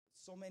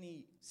so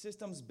many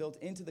systems built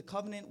into the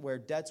covenant where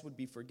debts would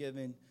be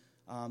forgiven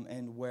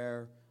and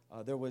where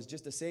there was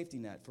just a safety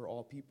net for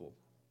all people.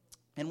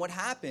 And what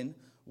happened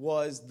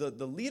was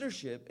the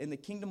leadership in the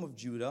kingdom of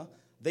Judah,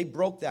 they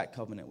broke that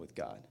covenant with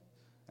God.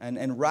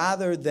 And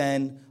rather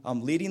than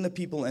leading the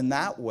people in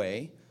that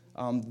way,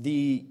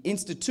 the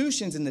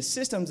institutions and the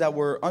systems that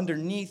were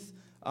underneath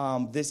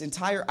this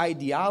entire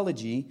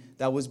ideology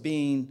that was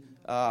being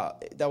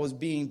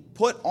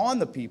put on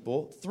the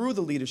people through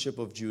the leadership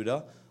of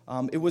Judah,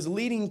 it was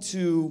leading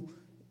to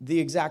the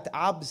exact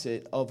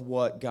opposite of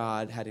what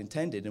God had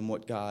intended and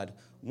what God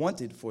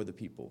wanted for the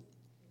people.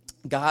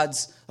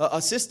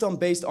 A system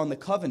based on the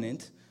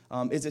covenant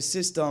is a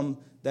system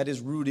that is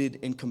rooted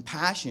in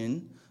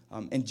compassion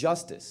and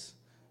justice.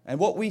 And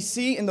what we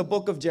see in the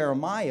book of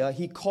Jeremiah,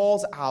 he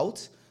calls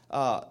out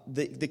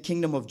the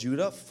kingdom of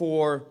Judah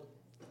for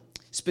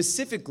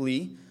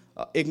specifically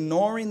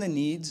ignoring the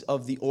needs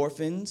of the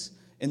orphans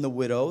and the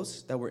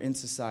widows that were in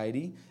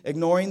society,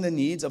 ignoring the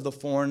needs of the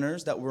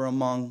foreigners that were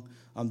among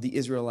the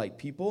Israelite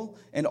people,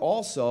 and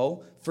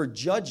also for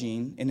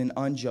judging in an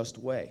unjust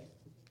way.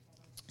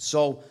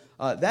 So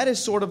that is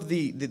sort of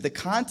the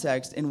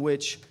context in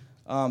which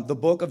the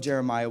book of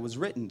Jeremiah was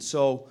written.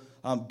 So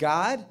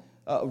God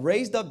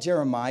raised up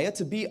Jeremiah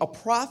to be a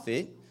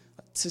prophet,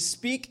 to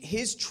speak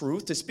his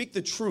truth, to speak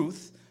the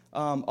truth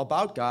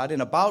about God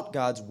and about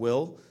God's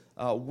will,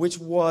 which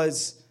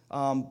was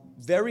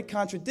very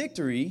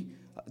contradictory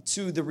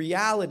to the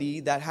reality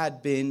that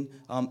had been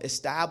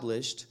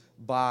established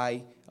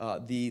by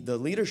the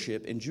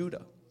leadership in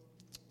Judah.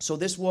 So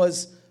this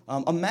was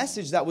a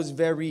message that was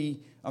very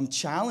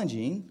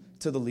challenging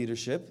to the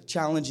leadership,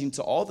 challenging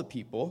to all the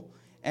people,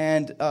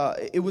 and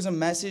it was a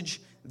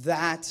message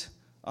that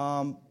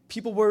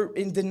people were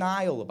in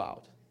denial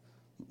about.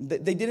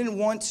 They didn't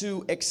want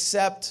to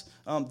accept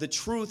the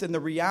truth and the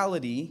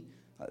reality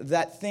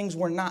that things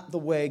were not the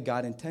way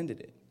God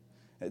intended it.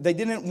 They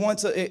didn't want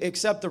to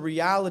accept the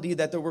reality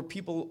that there were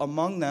people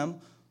among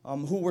them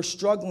who were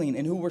struggling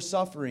and who were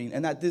suffering,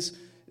 and that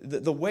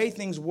the way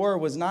things were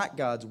was not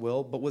God's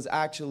will, but was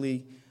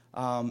actually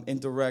in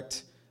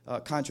direct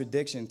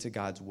contradiction to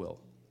God's will.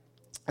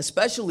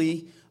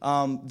 Especially,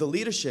 the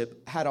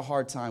leadership had a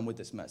hard time with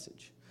this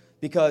message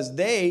because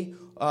they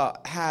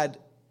had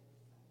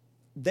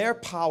their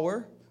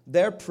power,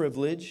 their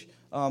privilege,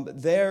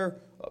 their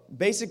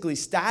basically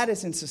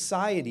status in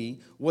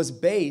society was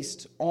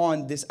based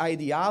on this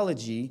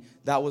ideology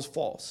that was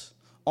false,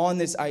 on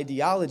this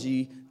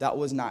ideology that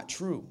was not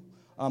true.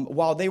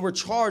 While they were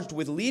charged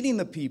with leading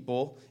the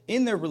people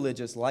in their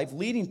religious life,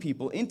 leading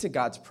people into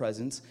God's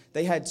presence,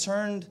 they had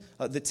turned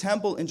the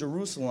temple in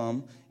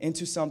Jerusalem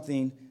into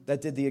something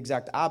that did the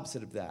exact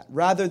opposite of that.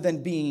 Rather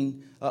than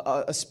being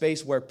a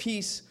space where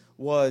peace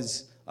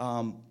was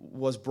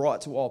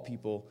brought to all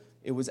people,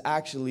 it was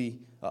actually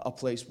a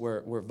place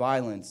where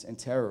violence and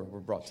terror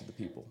were brought to the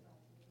people.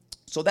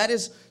 So that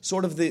is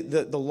sort of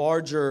the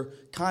larger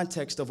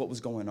context of what was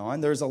going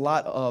on. There's a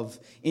lot of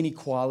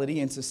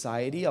inequality in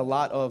society, a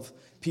lot of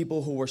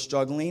people who were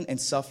struggling and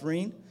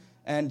suffering.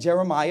 And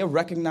Jeremiah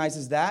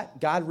recognizes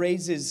that. God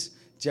raises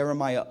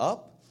Jeremiah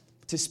up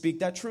to speak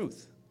that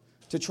truth,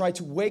 to try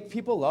to wake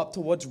people up to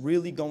what's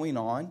really going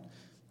on.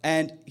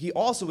 And he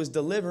also is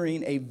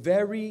delivering a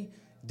very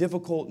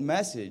difficult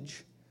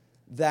message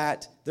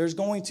that there's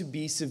going to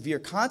be severe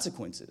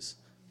consequences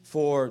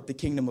for the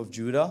kingdom of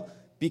Judah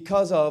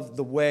because of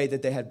the way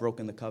that they had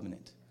broken the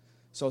covenant.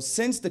 So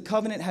since the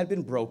covenant had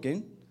been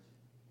broken,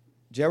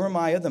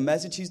 Jeremiah, the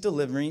message he's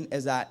delivering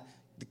is that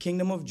the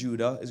kingdom of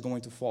Judah is going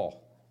to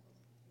fall.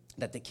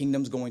 That the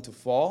kingdom's going to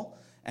fall,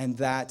 and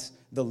that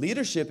the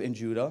leadership in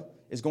Judah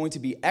is going to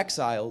be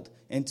exiled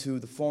into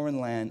the foreign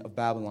land of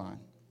Babylon.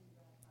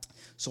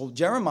 So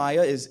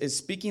Jeremiah is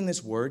speaking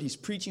this word, he's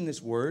preaching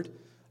this word,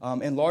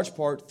 in large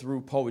part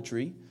through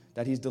poetry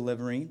that he's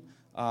delivering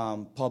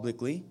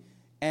publicly,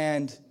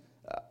 and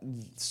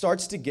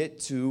starts to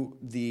get to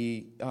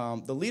the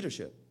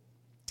leadership.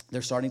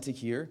 They're starting to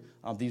hear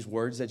these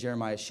words that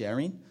Jeremiah is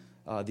sharing,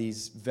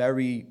 these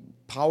very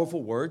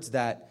powerful words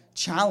that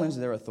challenge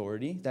their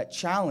authority, that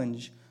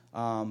challenge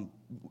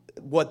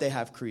what they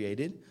have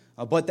created,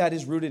 but that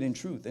is rooted in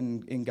truth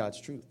and in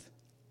God's truth.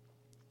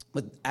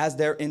 But as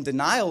they're in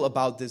denial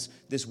about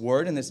this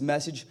word and this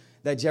message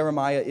that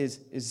Jeremiah is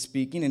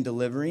speaking and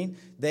delivering,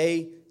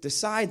 they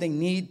decide they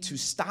need to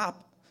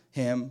stop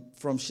him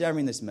from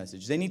sharing this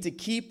message. They need to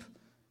keep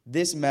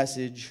this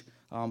message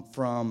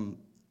from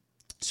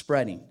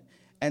spreading.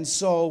 And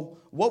so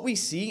what we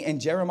see in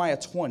Jeremiah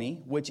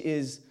 20, which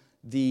is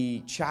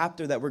the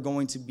chapter that we're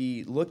going to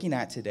be looking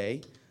at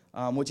today,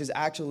 which is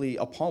actually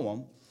a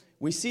poem,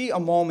 we see a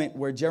moment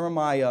where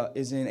Jeremiah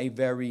is in a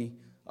very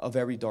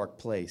dark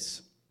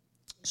place.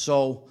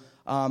 So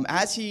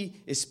as he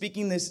is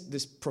speaking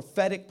this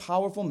prophetic,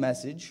 powerful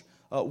message,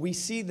 we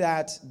see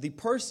that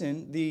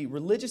the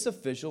religious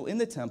official in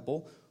the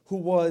temple, who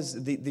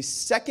was the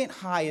second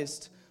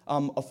highest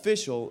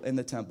official in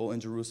the temple in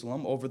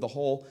Jerusalem over the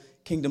whole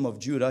kingdom of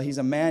Judah, he's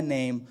a man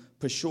named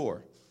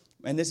Pashur.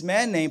 And this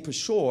man named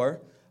Pashur,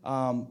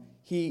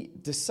 he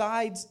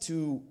decides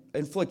to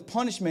inflict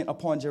punishment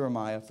upon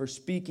Jeremiah for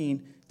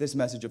speaking this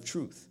message of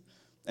truth.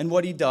 And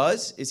what he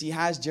does is he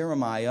has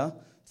Jeremiah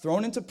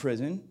thrown into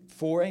prison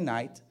for a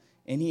night,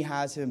 and he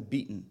has him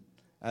beaten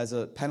as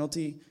a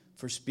penalty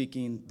for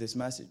speaking this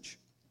message.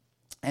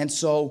 And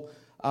so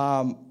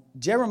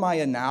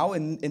Jeremiah now,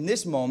 in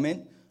this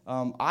moment,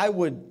 I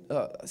would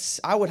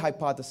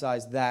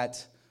hypothesize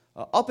that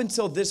up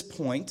until this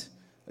point,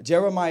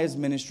 Jeremiah's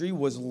ministry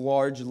was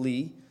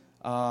largely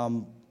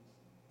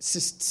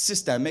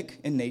systemic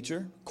in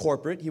nature,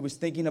 corporate. He was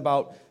thinking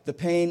about the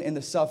pain and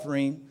the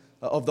suffering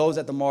of those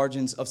at the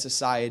margins of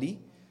society.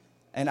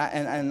 And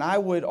I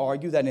would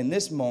argue that in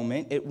this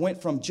moment, it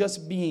went from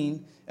just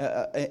being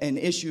an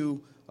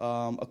issue,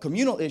 a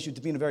communal issue,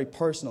 to being a very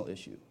personal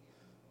issue.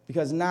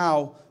 Because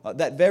now,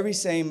 that very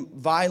same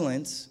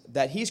violence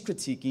that he's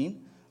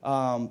critiquing,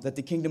 that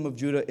the kingdom of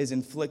Judah is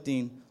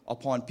inflicting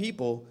upon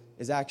people,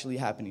 is actually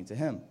happening to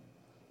him.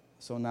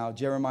 So now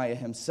Jeremiah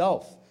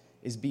himself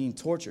is being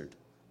tortured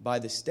by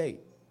the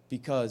state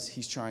because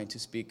he's trying to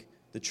speak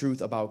the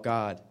truth about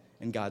God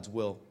and God's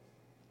will.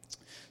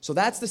 So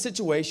that's the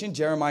situation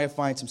Jeremiah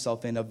finds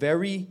himself in, a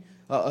very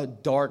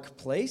dark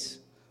place,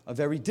 a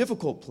very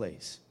difficult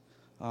place.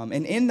 And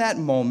in that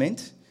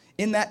moment,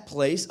 in that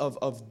place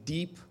of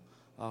deep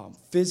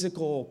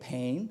physical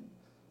pain,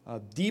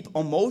 deep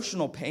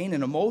emotional pain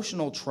and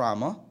emotional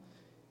trauma,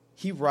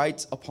 he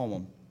writes a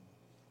poem.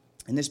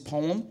 And this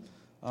poem,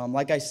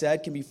 like I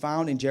said, can be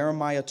found in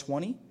Jeremiah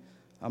 20.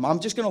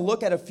 I'm just going to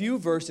look at a few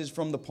verses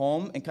from the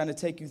poem and kind of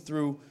take you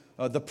through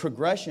the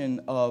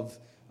progression of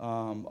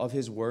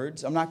his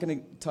words. I'm not going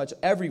to touch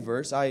every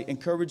verse. I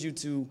encourage you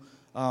to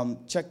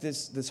check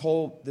this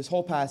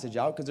whole passage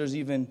out, because there's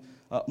even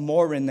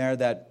more in there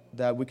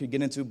that we could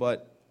get into,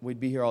 but we'd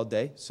be here all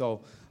day.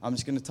 So I'm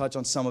just going to touch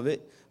on some of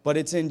it. But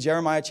it's in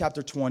Jeremiah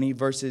chapter 20,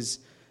 verses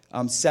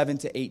 7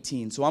 to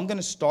 18. So I'm going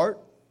to start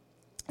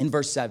in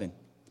verse 7.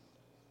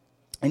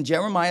 In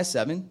Jeremiah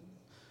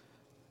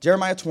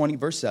 20,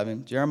 verse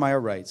 7, Jeremiah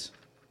writes,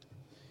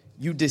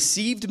 "You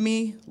deceived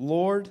me,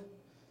 Lord,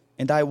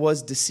 and I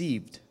was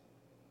deceived.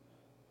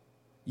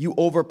 You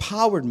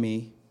overpowered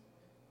me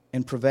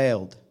and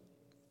prevailed.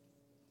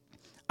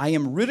 I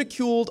am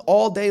ridiculed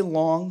all day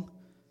long.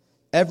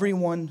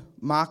 Everyone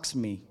mocks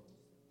me.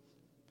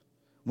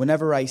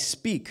 Whenever I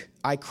speak,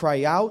 I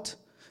cry out,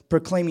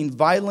 proclaiming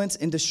violence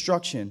and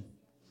destruction.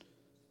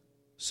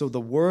 So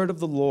the word of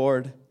the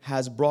Lord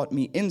has brought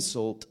me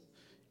insult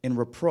and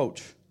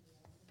reproach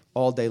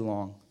all day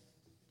long."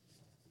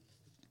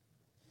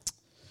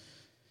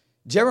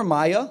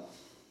 Jeremiah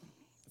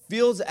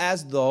feels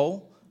as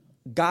though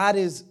God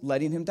is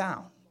letting him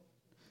down.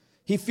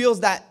 He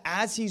feels that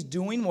as he's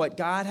doing what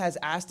God has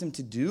asked him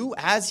to do,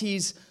 as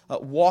he's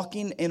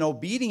walking in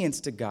obedience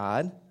to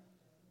God,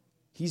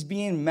 he's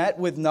being met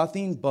with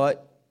nothing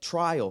but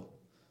trial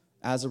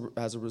as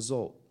a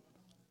result.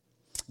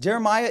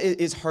 Jeremiah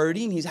is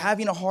hurting. He's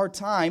having a hard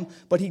time,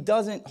 but he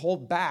doesn't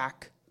hold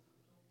back.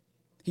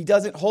 He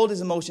doesn't hold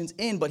his emotions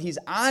in, but he's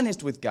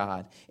honest with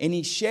God, and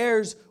he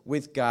shares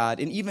with God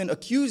and even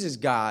accuses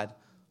God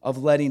of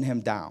letting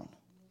him down.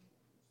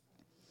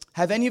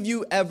 Have any of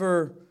you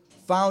ever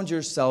found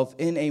yourself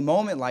in a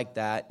moment like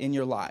that in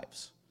your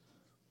lives,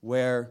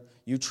 where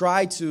you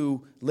try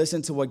to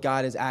listen to what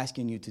God is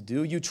asking you to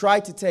do? You try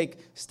to take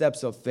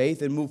steps of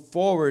faith and move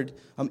forward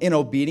in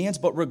obedience,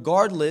 but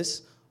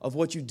regardless of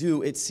what you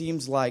do, it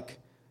seems like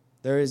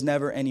there is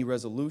never any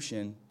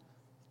resolution.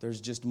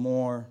 There's just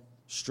more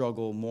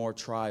struggle, more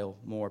trial,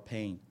 more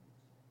pain.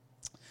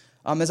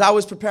 As I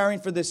was preparing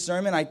for this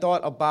sermon, I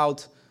thought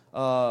about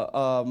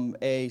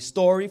a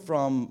story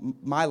from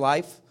my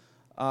life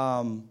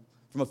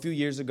from a few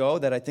years ago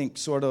that I think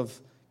sort of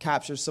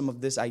captures some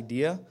of this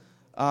idea.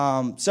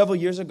 Several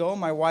years ago,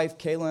 my wife,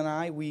 Kayla, and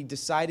I, we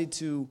decided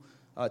to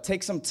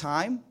take some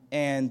time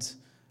and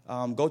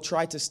go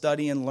try to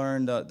study and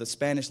learn the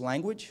Spanish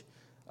language.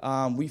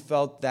 We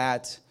felt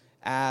that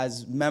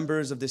as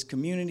members of this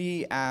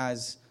community,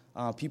 as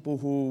people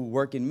who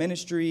work in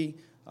ministry,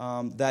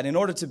 that in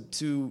order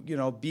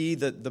to be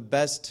the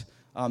best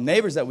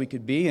neighbors that we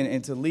could be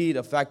and to lead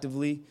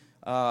effectively,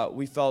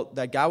 we felt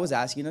that God was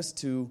asking us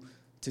to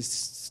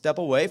step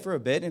away for a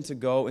bit and to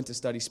go and to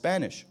study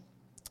Spanish.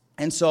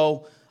 And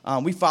so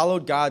we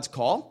followed God's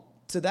call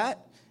to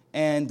that,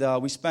 and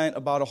we spent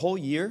about a whole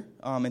year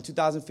in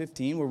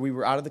 2015 where we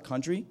were out of the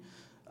country,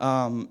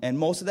 and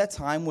most of that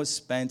time was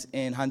spent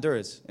in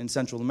Honduras in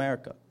Central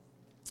America.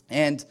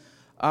 And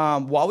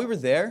while we were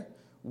there,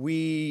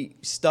 we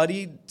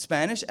studied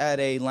Spanish at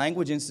a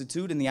language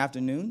institute in the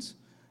afternoons,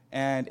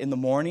 and in the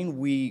morning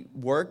we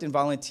worked and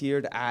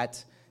volunteered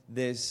at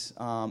this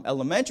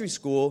elementary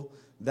school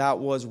that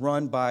was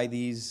run by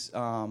these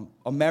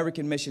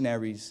American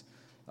missionaries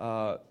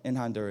in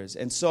Honduras.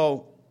 And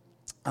so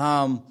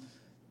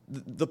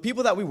the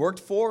people that we worked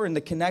for and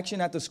the connection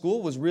at the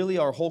school was really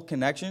our whole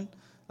connection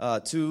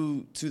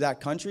to that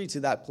country,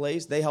 to that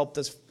place. They helped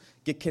us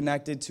get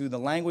connected to the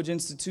Language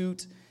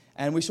Institute,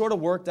 and we sort of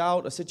worked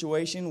out a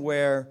situation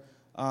where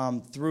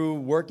through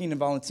working and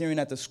volunteering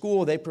at the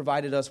school, they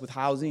provided us with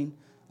housing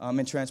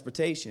and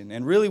transportation.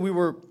 And really, we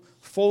were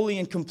fully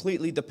and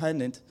completely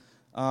dependent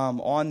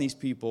on these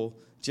people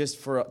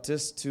just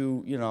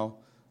to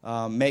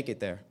make it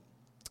there.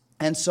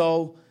 And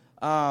so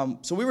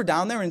we were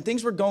down there, and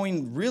things were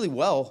going really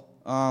well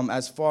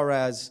as far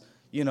as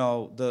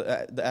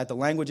at the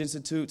Language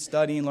Institute,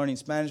 studying, learning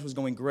Spanish was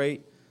going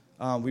great.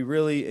 We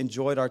really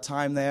enjoyed our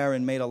time there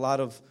and made a lot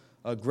of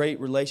great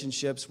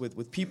relationships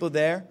with people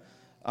there.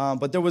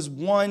 But there was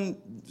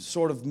one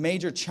sort of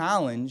major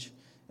challenge,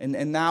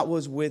 and that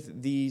was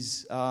with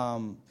these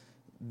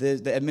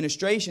the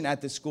administration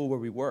at the school where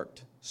we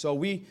worked. So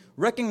we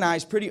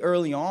recognized pretty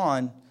early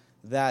on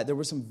that there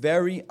were some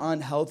very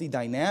unhealthy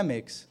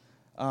dynamics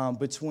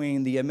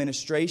between the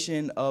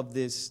administration of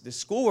this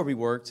school where we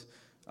worked,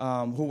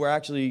 who were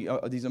actually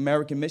these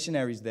American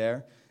missionaries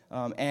there,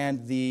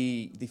 and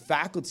the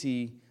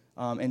faculty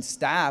and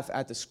staff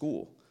at the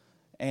school.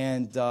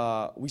 And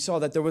we saw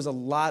that there was a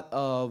lot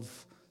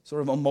of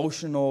sort of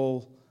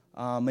emotional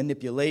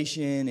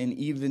manipulation and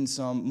even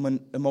some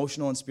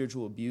emotional and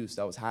spiritual abuse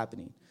that was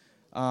happening.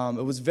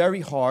 It was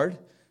very hard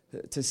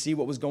to see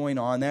what was going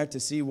on there, to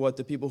see what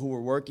the people who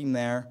were working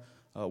there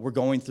were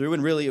going through.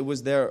 And really, it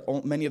was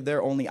many of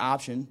their only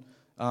option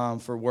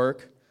for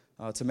work,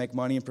 to make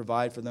money and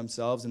provide for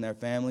themselves and their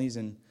families.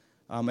 And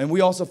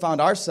we also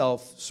found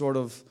ourselves sort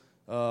of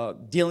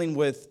dealing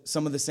with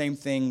some of the same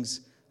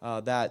things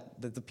that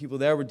the people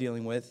there were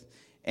dealing with.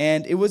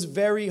 And it was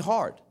very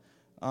hard.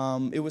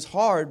 It was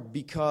hard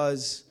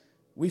because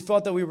we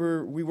felt that we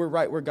were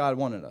right where God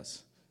wanted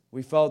us.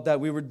 We felt that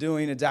we were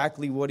doing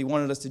exactly what he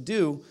wanted us to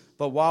do,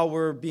 but while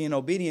we're being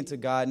obedient to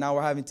God, now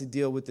we're having to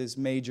deal with this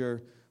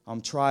major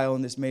trial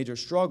and this major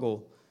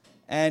struggle.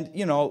 And,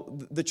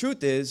 the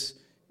truth is,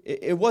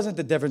 it wasn't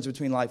the difference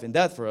between life and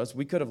death for us.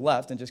 We could have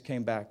left and just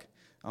came back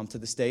to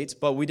the States,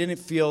 but we didn't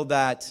feel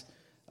that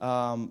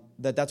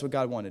that's what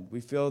God wanted.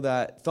 We felt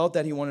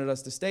that he wanted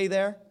us to stay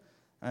there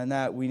and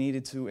that we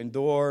needed to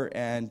endure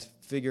and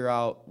figure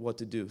out what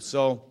to do.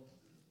 So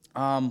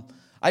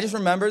I just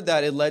remembered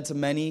that it led to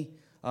many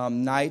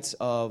nights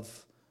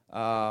of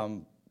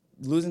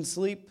losing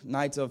sleep,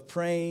 nights of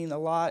praying a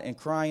lot and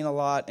crying a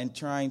lot and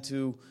trying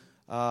to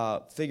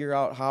figure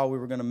out how we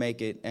were going to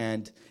make it.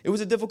 And it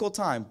was a difficult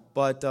time,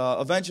 but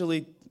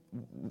eventually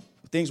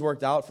things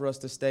worked out for us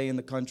to stay in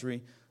the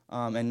country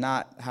and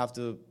not have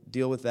to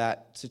deal with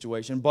that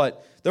situation.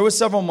 But there was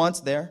several months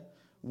there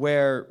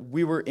where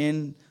we were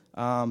in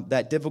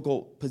that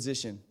difficult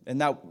position,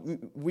 and that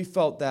we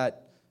felt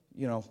that,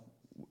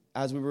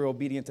 as we were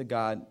obedient to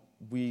God,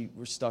 we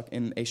were stuck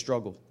in a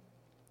struggle.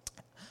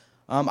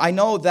 I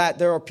know that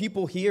there are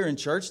people here in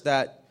church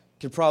that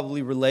could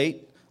probably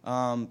relate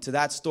to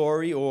that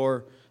story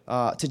or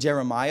to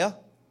Jeremiah.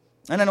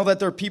 And I know that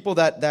there are people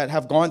that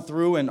have gone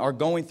through and are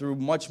going through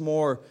much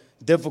more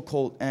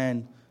difficult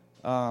and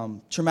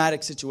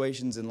traumatic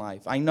situations in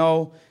life. I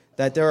know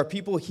that there are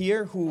people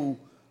here who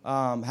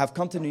have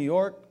come to New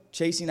York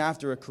chasing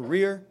after a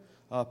career,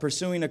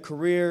 pursuing a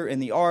career in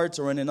the arts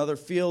or in another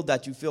field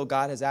that you feel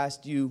God has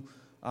asked you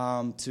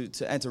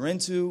to enter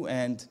into,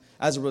 and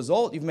as a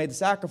result, you've made the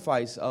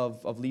sacrifice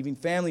of leaving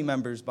family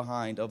members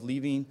behind, of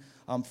leaving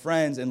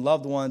friends and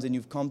loved ones, and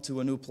you've come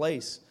to a new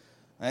place.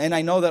 And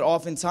I know that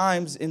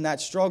oftentimes in that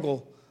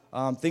struggle,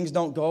 things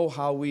don't go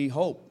how we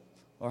hope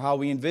or how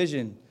we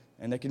envision,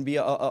 and there can be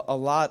a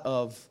lot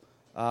of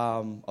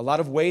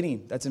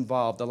waiting that's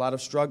involved, a lot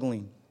of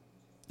struggling.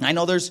 I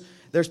know there's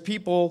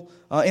people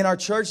in our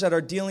church that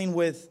are dealing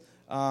with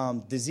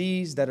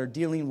disease, that are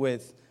dealing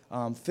with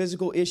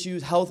physical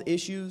issues, health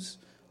issues,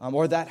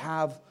 or that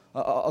have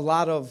a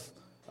lot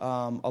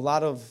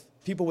of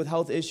people with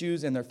health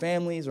issues in their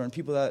families, or in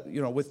people that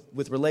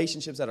with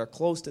relationships that are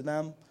close to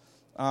them,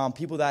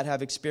 people that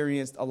have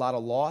experienced a lot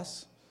of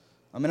loss.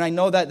 I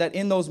know that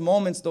in those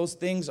moments, those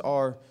things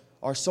are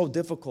so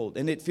difficult,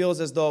 and it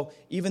feels as though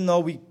even though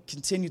we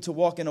continue to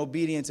walk in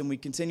obedience and we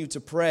continue to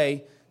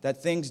pray,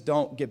 that things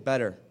don't get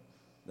better,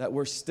 that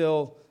we're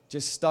still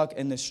just stuck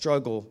in this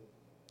struggle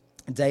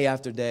day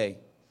after day.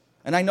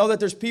 And I know that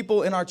there's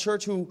people in our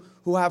church who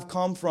have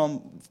come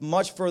from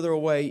much further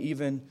away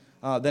even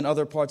than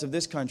other parts of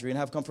this country, and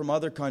have come from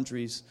other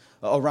countries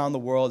around the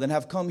world, and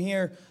have come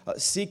here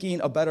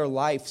seeking a better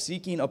life,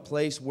 seeking a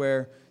place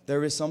where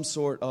there is some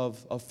sort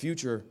of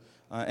future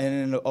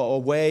and a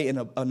way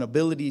and an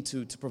ability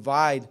to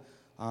provide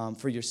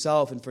for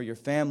yourself and for your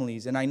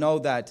families. And I know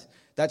that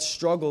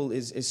struggle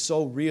is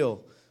so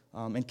real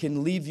and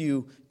can leave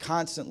you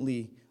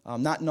constantly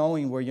not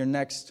knowing where your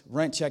next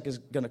rent check is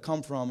going to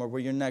come from or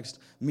where your next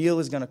meal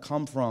is going to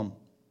come from.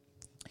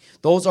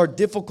 Those are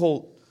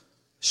difficult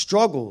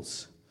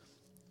struggles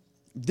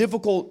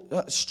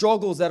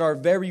that are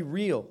very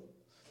real.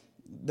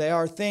 They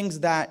are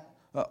things that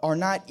are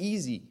not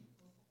easy.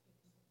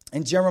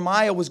 And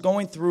Jeremiah was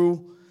going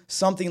through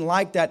something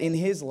like that in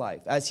his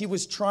life. As he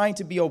was trying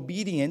to be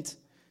obedient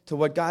to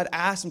what God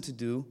asked him to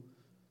do,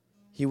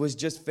 he was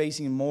just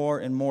facing more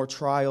and more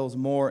trials,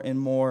 more and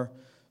more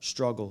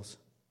struggles.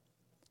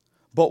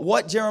 But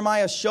what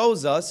Jeremiah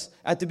shows us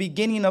at the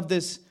beginning of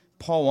this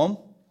poem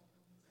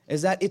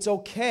is that it's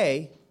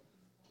okay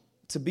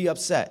to be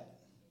upset.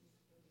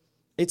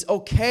 It's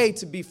okay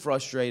to be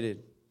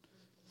frustrated.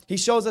 He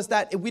shows us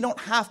that we don't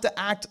have to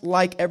act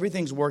like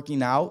everything's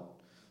working out,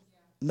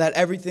 that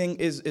everything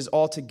is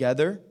all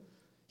together.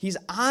 He's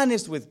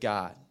honest with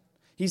God.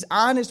 He's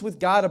honest with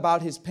God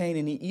about his pain,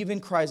 and he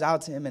even cries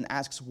out to him and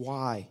asks,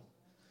 why?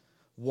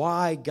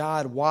 Why,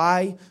 God?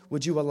 Why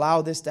would you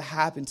allow this to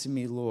happen to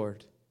me,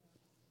 Lord?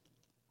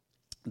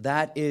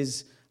 That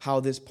is how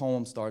this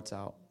poem starts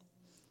out.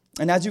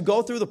 And as you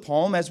go through the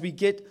poem, as we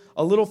get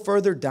a little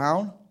further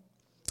down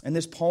in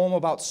this poem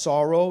about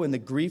sorrow and the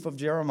grief of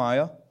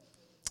Jeremiah,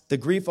 the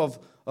grief of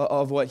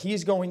what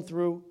he's going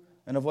through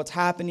and of what's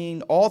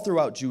happening all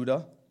throughout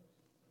Judah,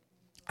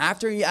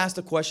 after he asked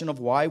the question of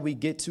why, we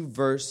get to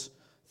verse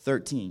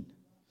 13.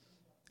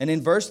 And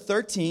in verse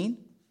 13,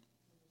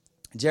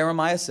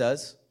 Jeremiah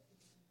says,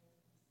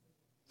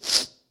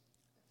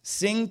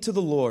 "Sing to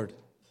the Lord.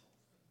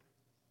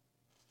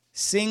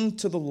 Sing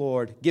to the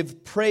Lord.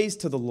 Give praise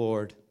to the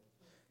Lord.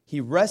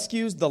 He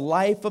rescues the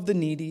life of the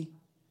needy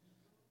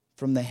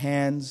from the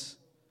hands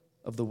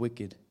of the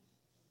wicked."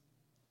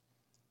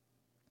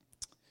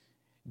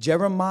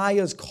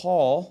 Jeremiah's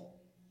call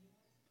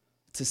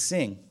to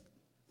sing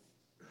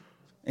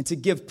and to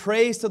give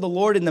praise to the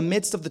Lord in the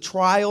midst of the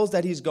trials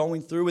that he's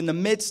going through, in the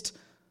midst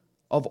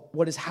of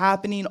what is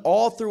happening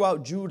all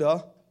throughout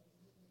Judah,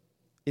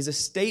 is a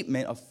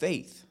statement of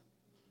faith.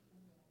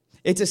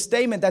 It's a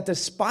statement that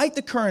despite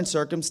the current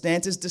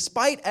circumstances,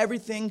 despite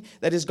everything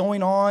that is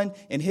going on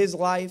in his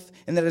life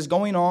and that is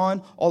going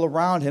on all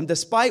around him,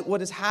 despite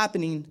what is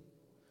happening,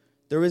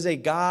 there is a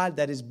God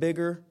that is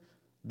bigger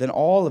than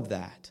all of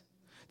that.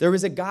 There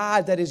is a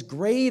God that is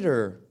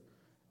greater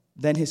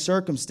than his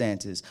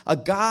circumstances. A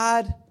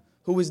God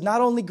who is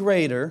not only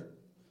greater,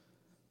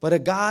 but a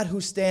God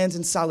who stands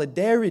in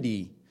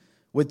solidarity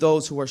with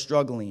those who are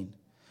struggling,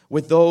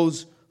 with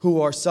those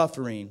who are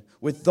suffering,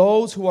 with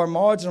those who are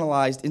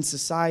marginalized in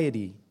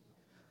society.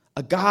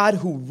 A God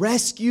who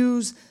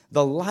rescues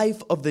the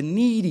life of the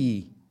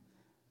needy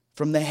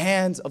from the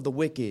hands of the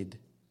wicked.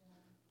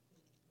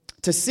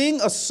 To sing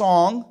a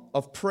song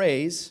of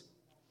praise,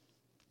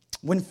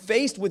 when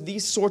faced with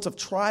these sorts of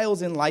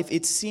trials in life,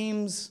 it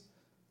seems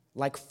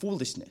like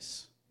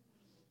foolishness.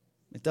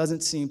 It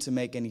doesn't seem to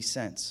make any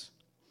sense,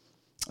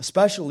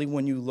 especially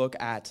when you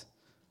look at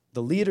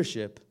the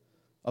leadership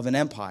of an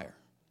empire.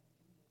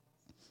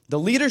 The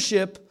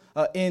leadership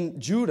in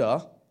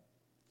Judah,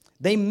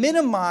 they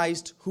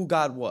minimized who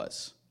God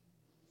was.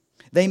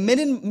 They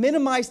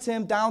minimized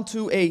him down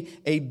to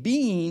a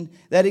being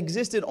that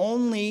existed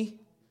only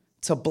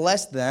to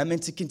bless them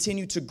and to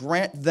continue to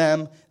grant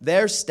them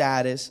their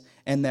status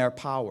and their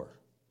power.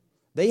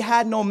 They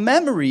had no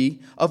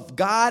memory of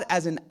God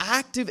as an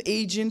active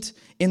agent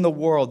in the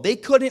world. They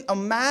couldn't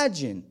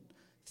imagine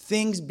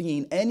things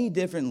being any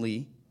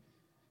differently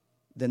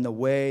than the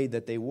way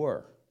that they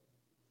were.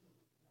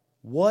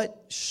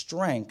 What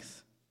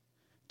strength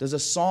does a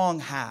song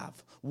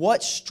have?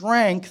 What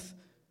strength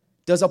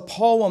does a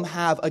poem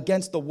have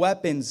against the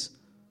weapons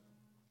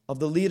of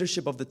the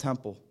leadership of the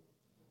temple?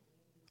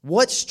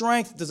 What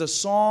strength does a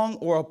song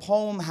or a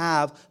poem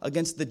have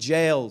against the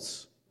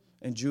jails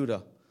in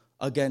Judah,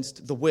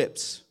 against the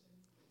whips?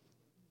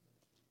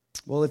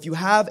 Well, if you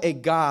have a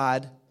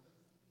God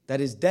that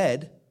is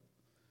dead,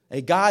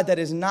 a God that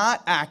is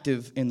not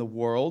active in the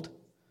world,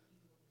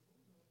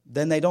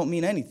 then they don't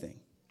mean anything.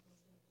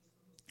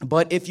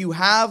 But if you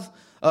have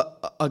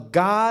a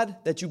God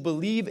that you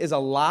believe is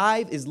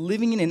alive, is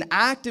living and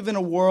active in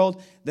a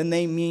world, then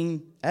they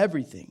mean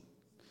everything.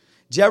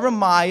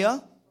 Jeremiah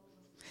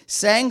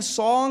sang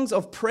songs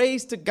of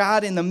praise to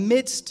God in the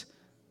midst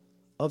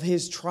of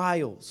his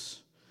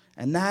trials.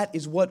 And that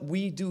is what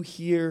we do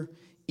here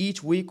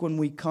each week when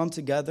we come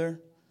together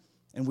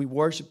and we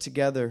worship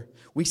together.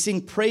 We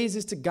sing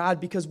praises to God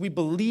because we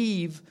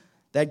believe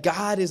that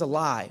God is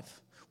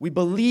alive. We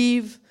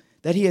believe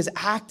that he is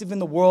active in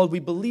the world. We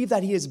believe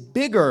that he is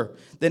bigger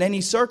than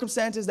any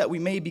circumstances that we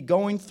may be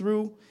going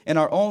through in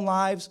our own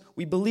lives.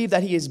 We believe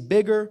that he is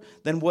bigger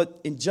than what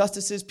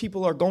injustices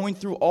people are going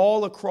through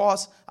all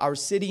across our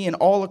city and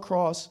all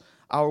across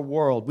our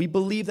world. We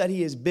believe that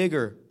he is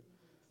bigger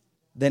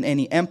than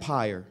any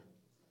empire,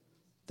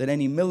 than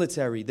any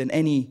military, than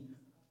any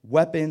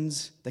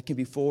weapons that can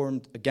be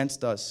formed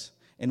against us.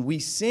 And we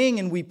sing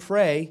and we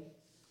pray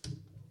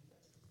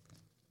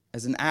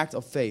as an act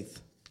of faith.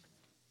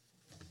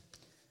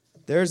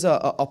 There's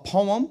a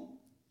poem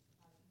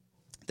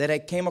that I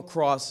came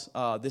across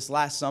this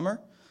last summer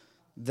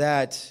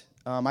that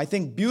I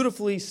think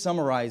beautifully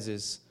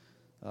summarizes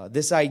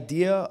this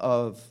idea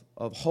of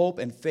hope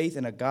and faith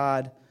in a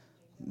God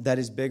that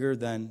is bigger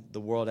than the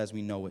world as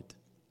we know it.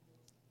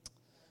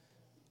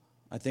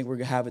 I think we're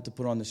going to have it to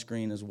put on the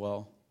screen as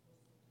well.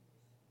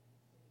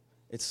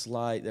 It's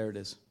slide. There it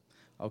is.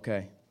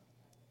 Okay.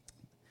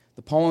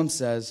 The poem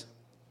says,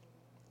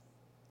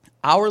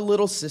 "Our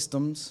little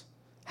systems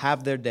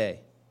have their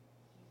day.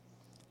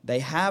 They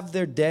have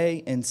their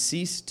day and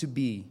cease to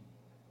be.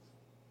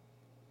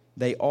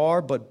 They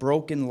are but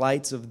broken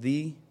lights of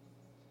thee,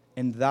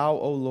 and thou,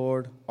 O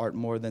Lord, art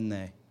more than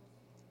they."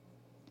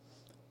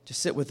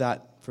 Just sit with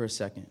that for a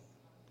second.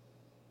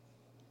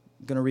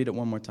 I'm going to read it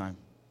one more time.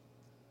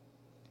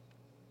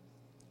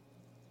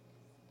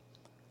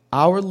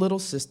 Our little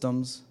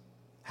systems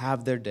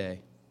have their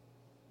day.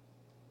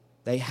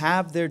 They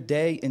have their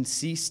day and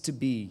cease to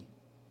be.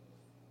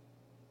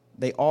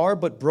 They are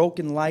but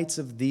broken lights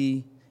of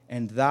thee,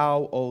 and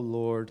thou, O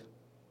Lord,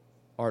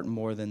 art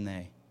more than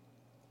they.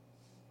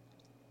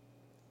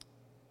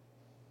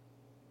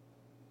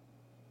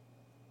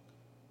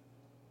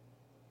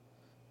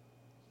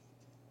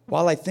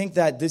 While I think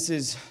that this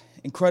is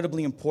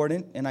incredibly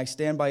important, and I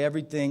stand by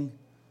everything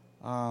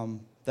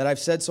that I've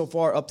said so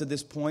far up to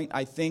this point,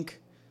 I think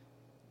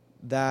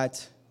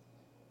that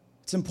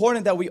it's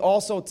important that we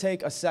also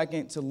take a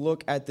second to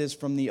look at this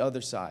from the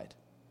other side.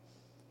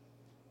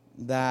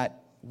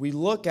 That we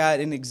look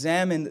at and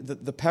examine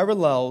the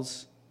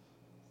parallels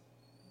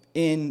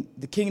in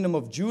the kingdom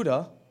of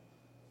Judah,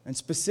 and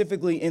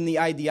specifically in the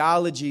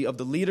ideology of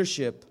the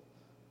leadership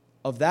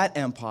of that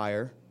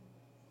empire,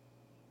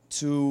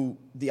 to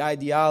the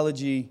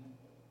ideology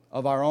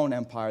of our own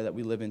empire that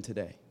we live in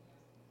today.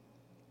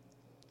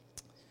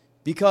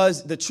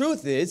 Because the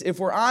truth is, if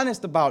we're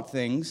honest about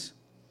things,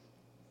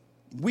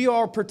 we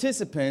are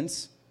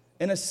participants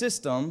in a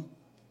system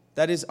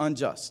that is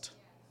unjust.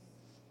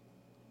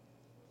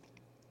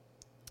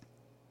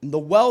 The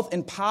wealth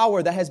and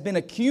power that has been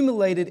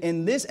accumulated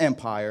in this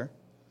empire,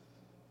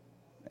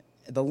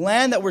 the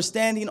land that we're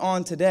standing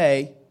on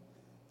today,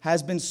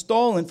 has been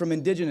stolen from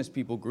indigenous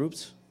people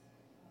groups.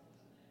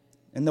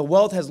 And the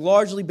wealth has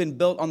largely been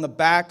built on the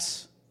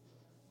backs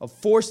of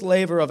forced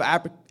labor of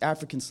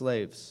African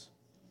slaves.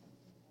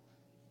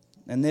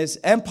 And this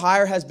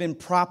empire has been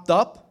propped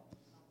up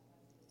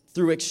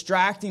through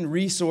extracting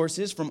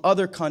resources from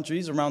other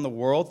countries around the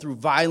world through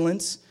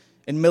violence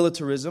and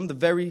militarism, the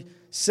very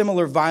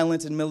similar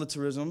violence and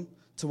militarism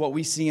to what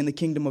we see in the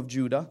kingdom of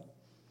Judah.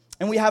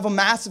 And we have a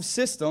massive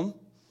system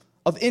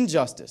of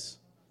injustice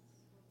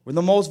where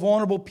the most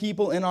vulnerable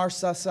people in our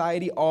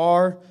society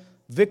are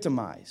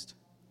victimized,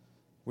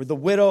 where the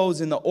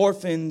widows and the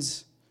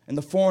orphans and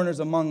the foreigners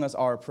among us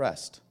are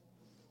oppressed.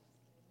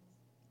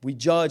 We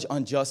judge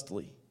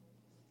unjustly.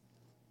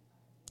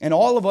 And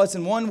all of us,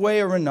 in one way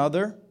or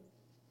another,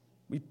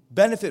 we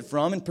benefit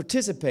from and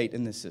participate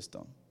in this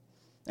system.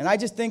 And I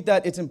just think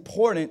that it's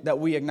important that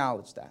we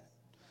acknowledge that.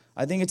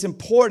 I think it's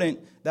important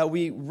that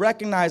we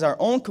recognize our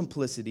own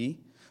complicity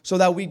so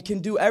that we can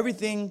do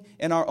everything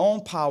in our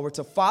own power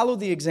to follow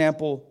the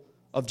example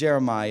of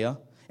Jeremiah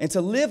and to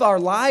live our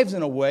lives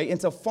in a way and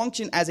to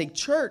function as a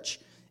church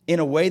in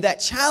a way that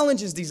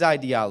challenges these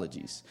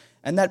ideologies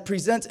and that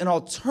presents an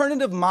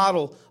alternative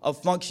model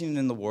of functioning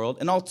in the world,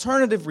 an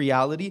alternative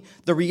reality,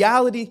 the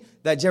reality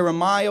that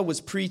Jeremiah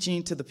was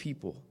preaching to the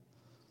people.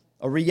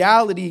 A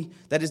reality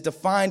that is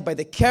defined by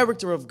the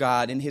character of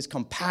God in his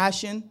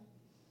compassion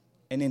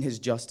and in his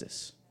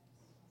justice.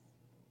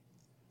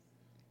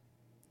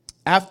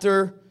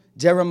 After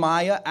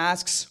Jeremiah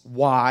asks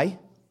why,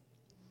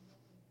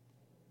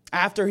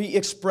 after he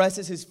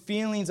expresses his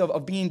feelings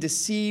of being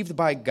deceived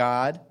by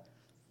God,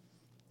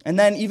 and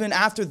then even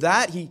after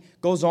that, he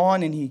goes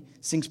on and he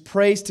sings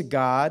praise to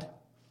God,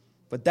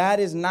 but that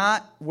is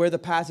not where the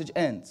passage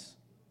ends.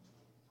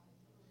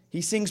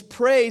 He sings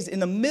praise in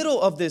the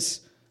middle of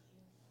this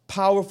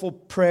powerful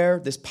prayer,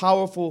 this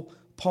powerful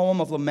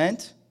poem of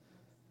lament.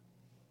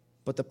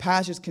 But the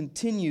passage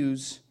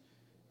continues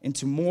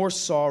into more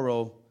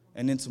sorrow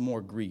and into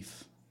more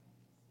grief.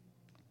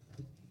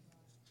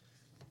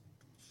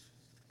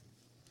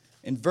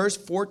 In verse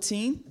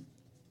 14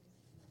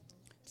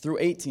 through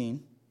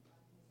 18,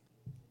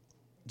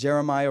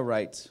 Jeremiah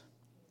writes,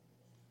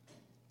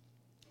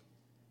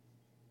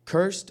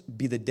 "Cursed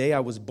be the day I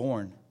was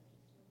born.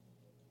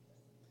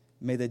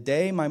 May the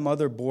day my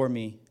mother bore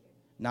me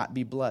not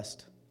be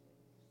blessed.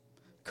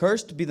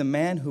 Cursed be the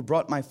man who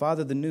brought my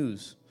father the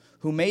news,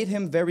 who made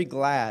him very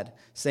glad,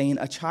 saying,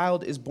 a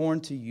child is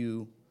born to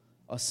you,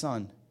 a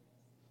son.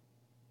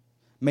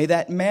 May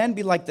that man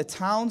be like the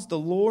towns the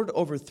Lord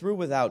overthrew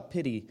without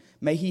pity.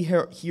 May he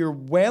hear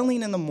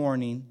wailing in the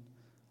morning,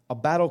 a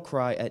battle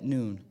cry at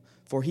noon.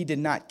 For he did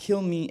not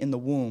kill me in the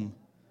womb,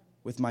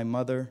 with my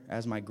mother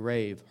as my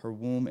grave, her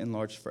womb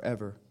enlarged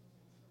forever.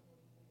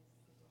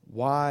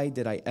 Why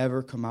did I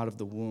ever come out of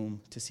the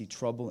womb to see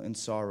trouble and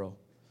sorrow,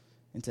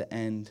 and to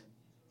end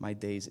my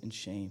days in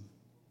shame?"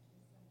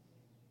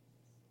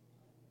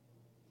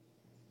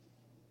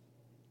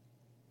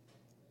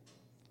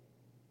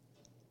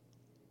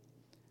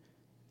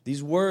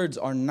 These words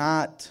are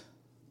not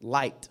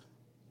light.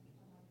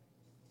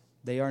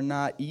 They are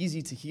not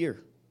easy to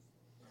hear.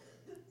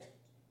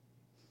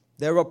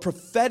 They're a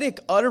prophetic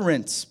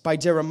utterance by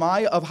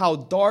Jeremiah of how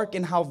dark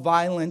and how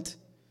violent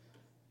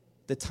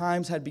the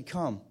times had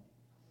become.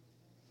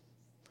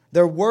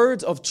 They're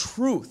words of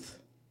truth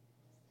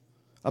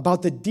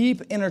about the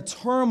deep inner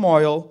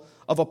turmoil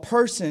of a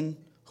person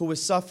who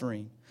is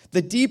suffering,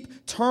 the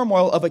deep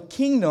turmoil of a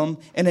kingdom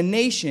and a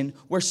nation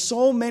where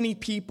so many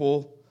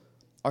people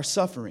are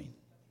suffering.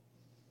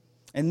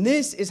 And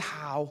this is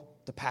how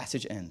the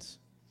passage ends.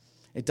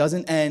 It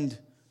doesn't end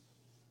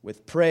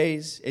with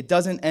praise. It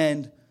doesn't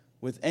end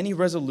with any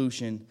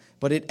resolution,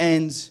 but it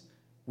ends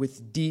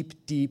with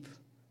deep, deep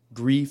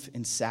grief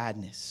and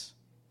sadness.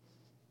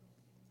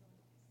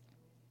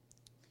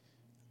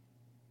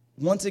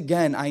 Once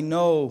again, I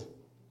know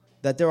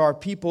that there are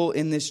people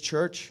in this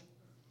church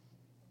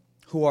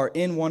who are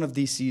in one of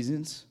these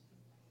seasons.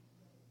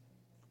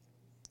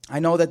 I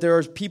know that there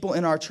are people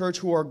in our church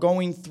who are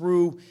going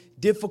through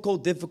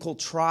difficult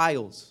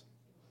trials.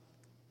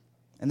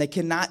 And they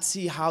cannot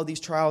see how these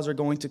trials are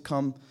going to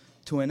come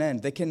to an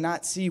end. They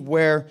cannot see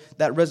where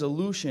that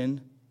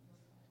resolution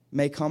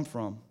may come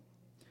from.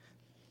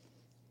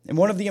 And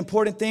one of the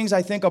important things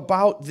I think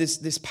about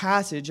this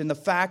passage and the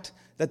fact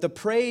that the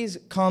praise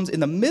comes in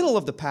the middle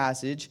of the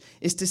passage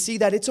is to see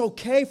that it's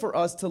okay for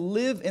us to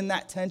live in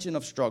that tension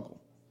of struggle.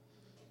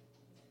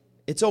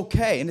 It's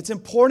okay, and it's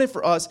important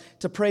for us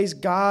to praise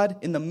God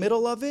in the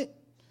middle of it,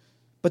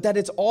 but that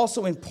it's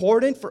also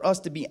important for us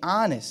to be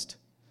honest.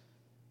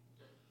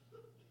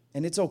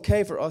 And it's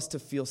okay for us to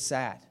feel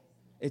sad.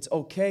 It's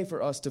okay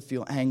for us to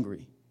feel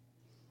angry.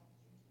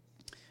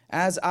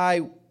 As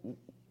I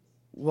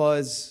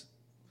was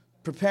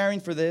preparing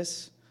for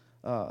this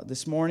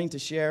morning to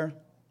share,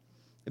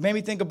 it made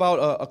me think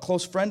about a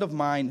close friend of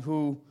mine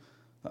who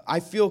I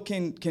feel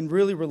can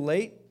really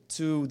relate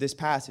to this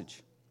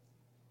passage,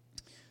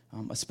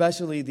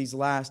 especially these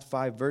last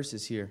 5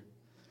 verses here.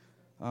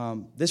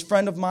 This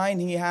friend of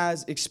mine, he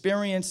has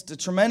experienced a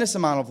tremendous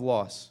amount of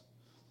loss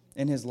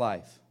in his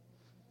life,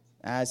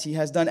 as he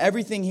has done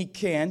everything he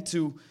can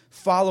to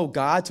follow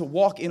God, to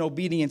walk in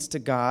obedience to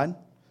God.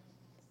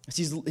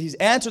 He's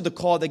answered the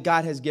call that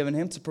God has given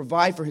him to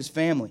provide for his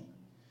family,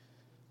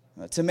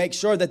 to make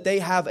sure that they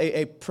have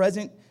a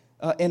present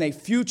and a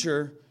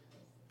future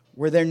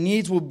where their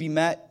needs will be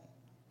met,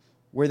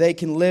 where they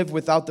can live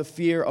without the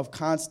fear of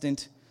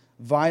constant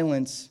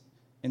violence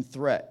and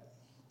threat.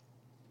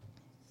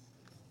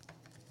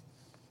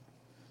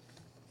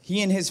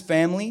 He and his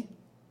family,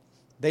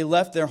 they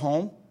left their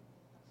home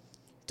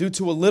due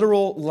to a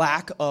literal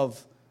lack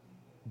of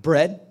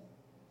bread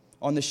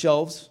on the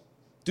shelves,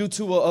 due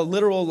to a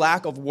literal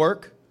lack of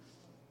work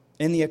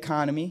in the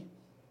economy,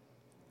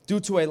 due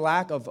to a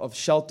lack of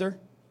shelter.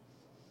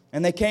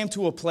 And they came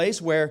to a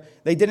place where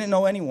they didn't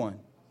know anyone,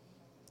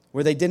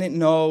 where they didn't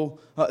know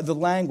the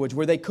language,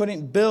 where they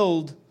couldn't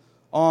build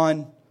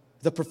on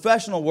the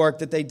professional work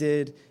that they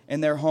did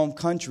in their home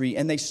country.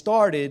 And they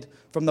started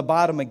from the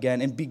bottom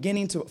again and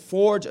beginning to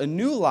forge a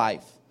new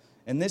life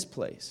in this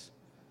place.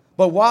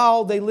 But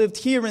while they lived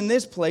here in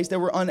this place, they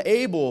were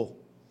unable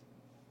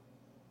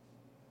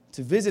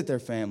to visit their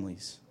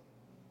families,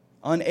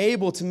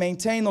 unable to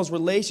maintain those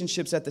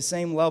relationships at the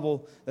same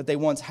level that they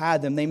once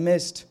had them. They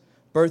missed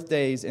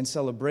birthdays and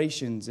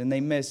celebrations, and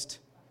they missed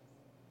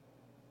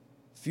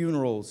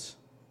funerals.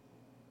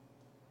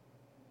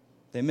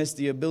 They missed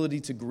the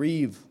ability to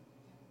grieve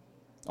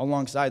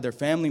alongside their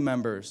family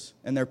members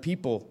and their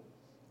people,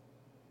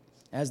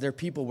 as their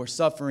people were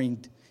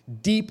suffering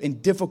deep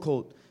and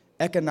difficult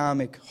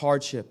economic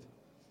hardship,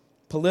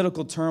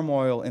 political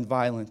turmoil, and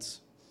violence.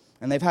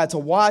 And they've had to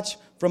watch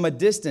from a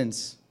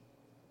distance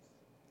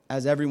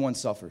as everyone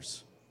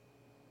suffers.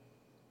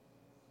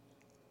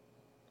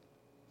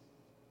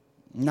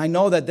 And I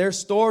know that their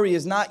story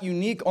is not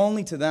unique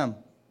only to them,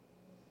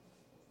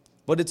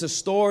 but it's a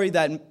story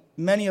that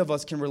many of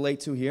us can relate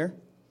to here.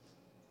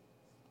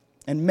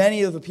 And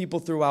many of the people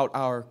throughout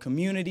our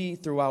community,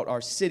 throughout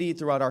our city,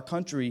 throughout our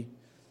country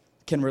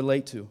can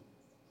relate to.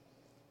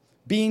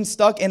 Being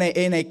stuck in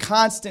a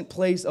constant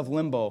place of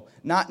limbo,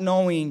 not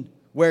knowing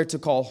where to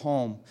call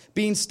home.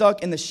 Being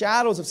stuck in the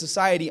shadows of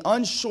society,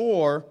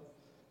 unsure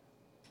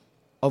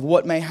of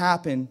what may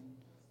happen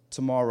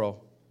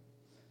tomorrow.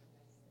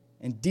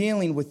 And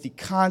dealing with the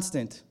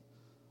constant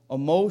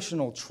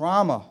emotional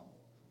trauma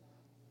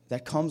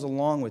that comes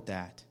along with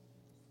that.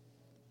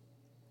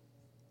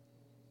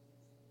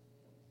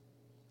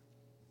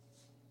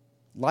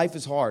 Life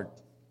is hard.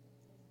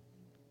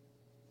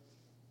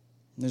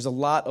 There's a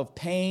lot of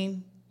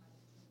pain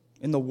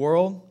in the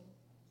world.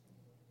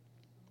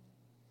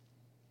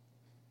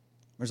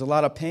 There's a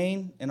lot of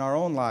pain in our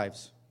own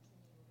lives.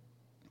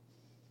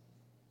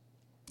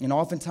 And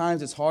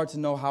oftentimes it's hard to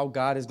know how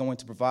God is going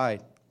to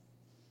provide.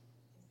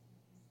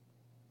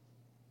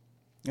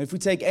 And if we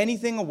take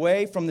anything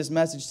away from this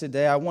message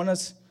today, I want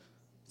us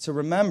to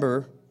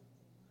remember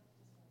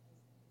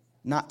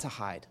not to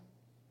hide.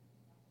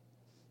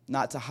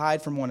 Not to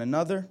hide from one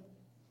another,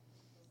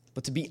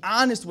 but to be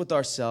honest with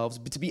ourselves,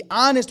 but to be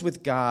honest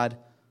with God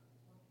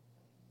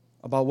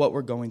about what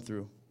we're going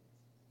through.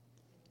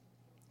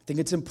 I think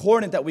it's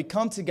important that we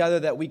come together,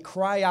 that we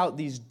cry out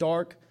these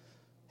dark,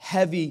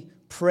 heavy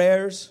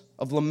prayers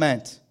of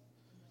lament,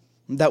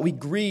 that we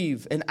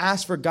grieve and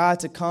ask for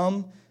God to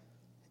come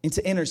and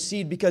to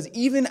intercede, because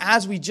even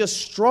as we just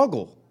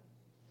struggle,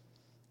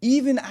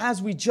 even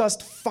as we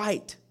just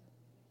fight,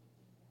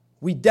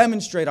 we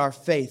demonstrate our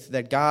faith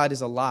that God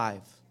is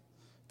alive,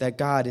 that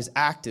God is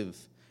active,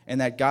 and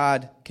that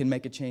God can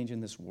make a change in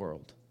this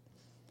world.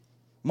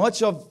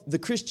 Much of the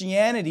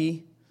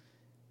Christianity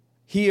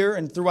here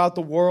and throughout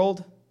the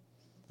world,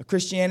 A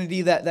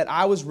Christianity that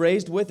I was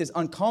raised with is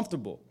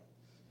uncomfortable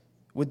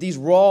with these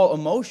raw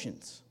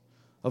emotions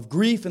of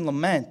grief and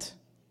lament.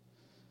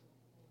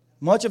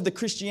 Much of the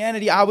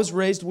Christianity I was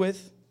raised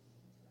with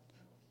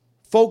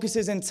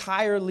focuses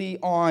entirely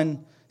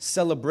on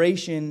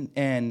celebration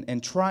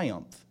and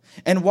triumph.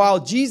 And while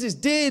Jesus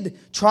did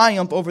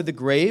triumph over the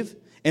grave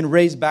and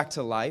raise back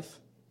to life,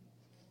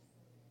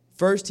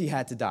 first he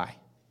had to die.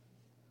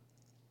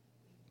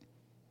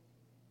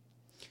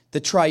 The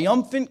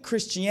triumphant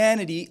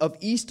Christianity of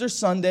Easter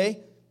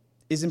Sunday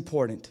is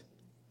important.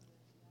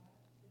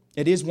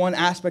 It is one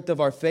aspect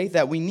of our faith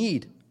that we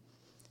need.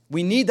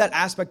 We need that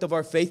aspect of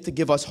our faith to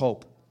give us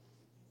hope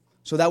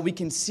so that we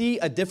can see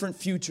a different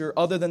future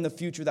other than the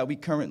future that we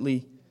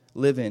currently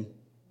live in.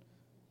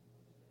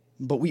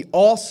 But we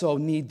also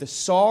need the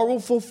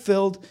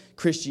sorrow-fulfilled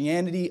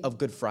Christianity of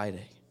Good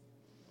Friday.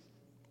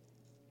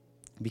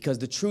 Because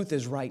the truth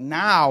is, right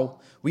now,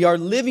 we are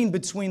living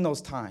between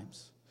those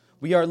times.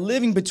 We are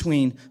living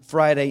between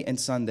Friday and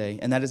Sunday,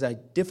 and that is a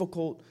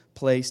difficult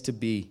place to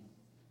be.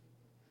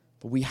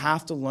 But we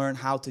have to learn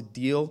how to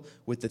deal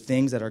with the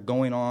things that are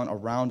going on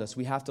around us.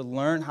 We have to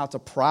learn how to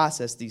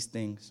process these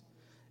things,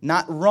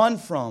 not run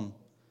from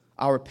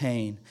our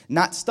pain,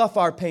 not stuff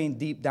our pain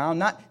deep down,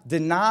 not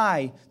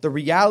deny the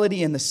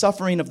reality and the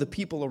suffering of the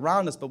people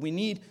around us, but we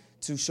need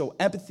to show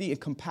empathy and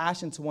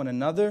compassion to one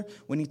another.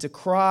 We need to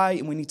cry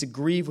and we need to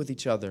grieve with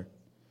each other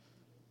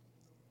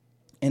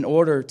in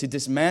order to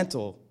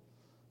dismantle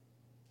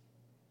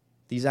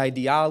these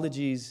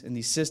ideologies and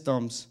these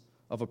systems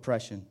of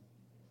oppression.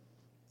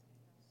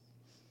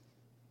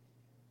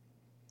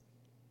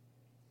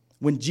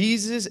 When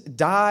Jesus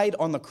died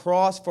on the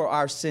cross for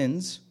our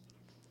sins,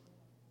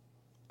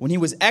 when he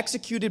was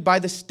executed by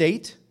the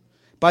state,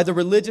 by the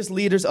religious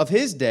leaders of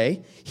his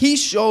day, he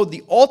showed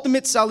the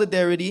ultimate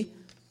solidarity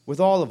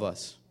with all of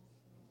us.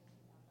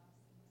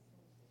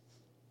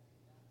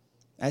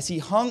 As he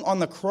hung on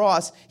the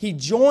cross, he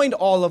joined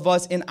all of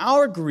us in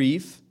our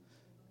grief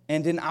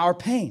and in our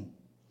pain.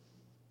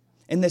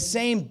 In the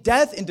same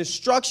death and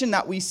destruction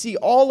that we see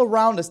all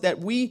around us, that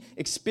we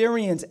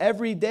experience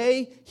every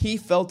day, he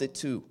felt it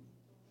too.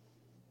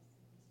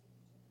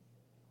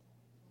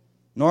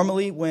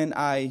 Normally, when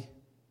I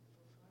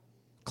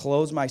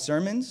close my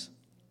sermons,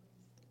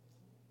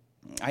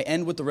 I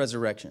end with the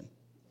resurrection.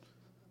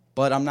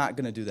 But I'm not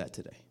going to do that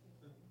today.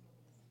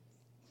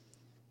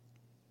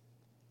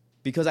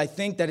 Because I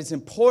think that it's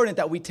important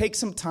that we take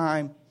some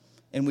time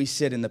and we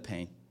sit in the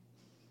pain.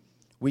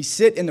 We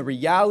sit in the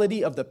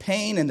reality of the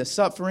pain and the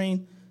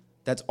suffering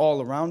that's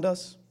all around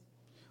us.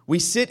 We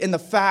sit in the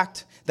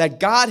fact that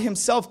God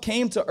himself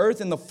came to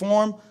earth in the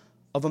form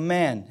of a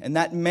man, and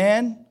that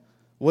man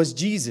was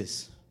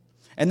Jesus.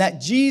 And that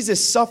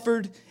Jesus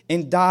suffered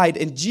and died.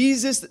 And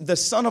Jesus, the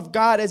Son of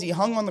God, as he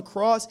hung on the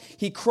cross,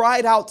 he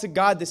cried out to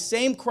God the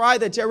same cry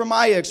that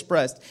Jeremiah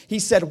expressed. He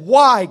said,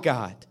 "Why,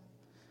 God?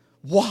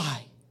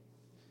 Why?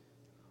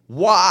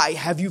 Why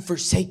have you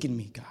forsaken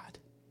me, God?"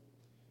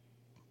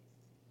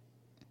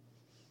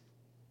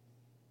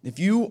 If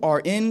you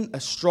are in a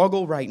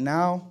struggle right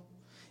now,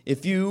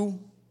 if you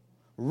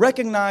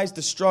recognize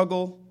the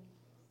struggle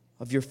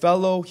of your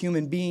fellow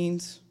human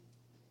beings,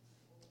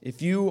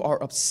 if you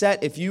are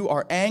upset, if you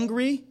are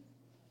angry,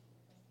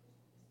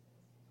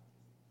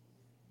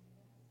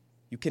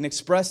 you can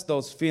express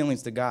those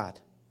feelings to God.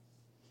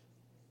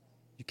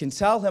 You can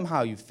tell him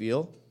how you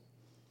feel.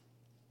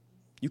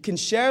 You can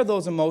share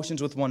those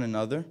emotions with one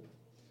another.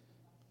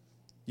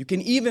 You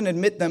can even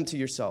admit them to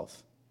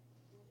yourself.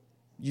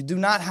 You do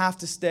not have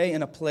to stay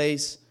in a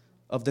place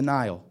of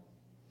denial.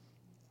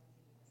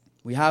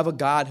 We have a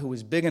God who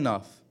is big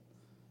enough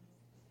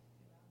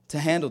to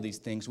handle these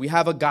things. We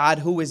have a God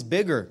who is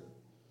bigger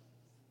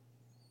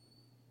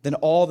than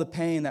all the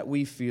pain that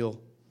we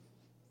feel,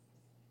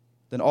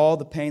 than all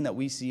the pain that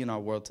we see in our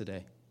world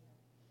today.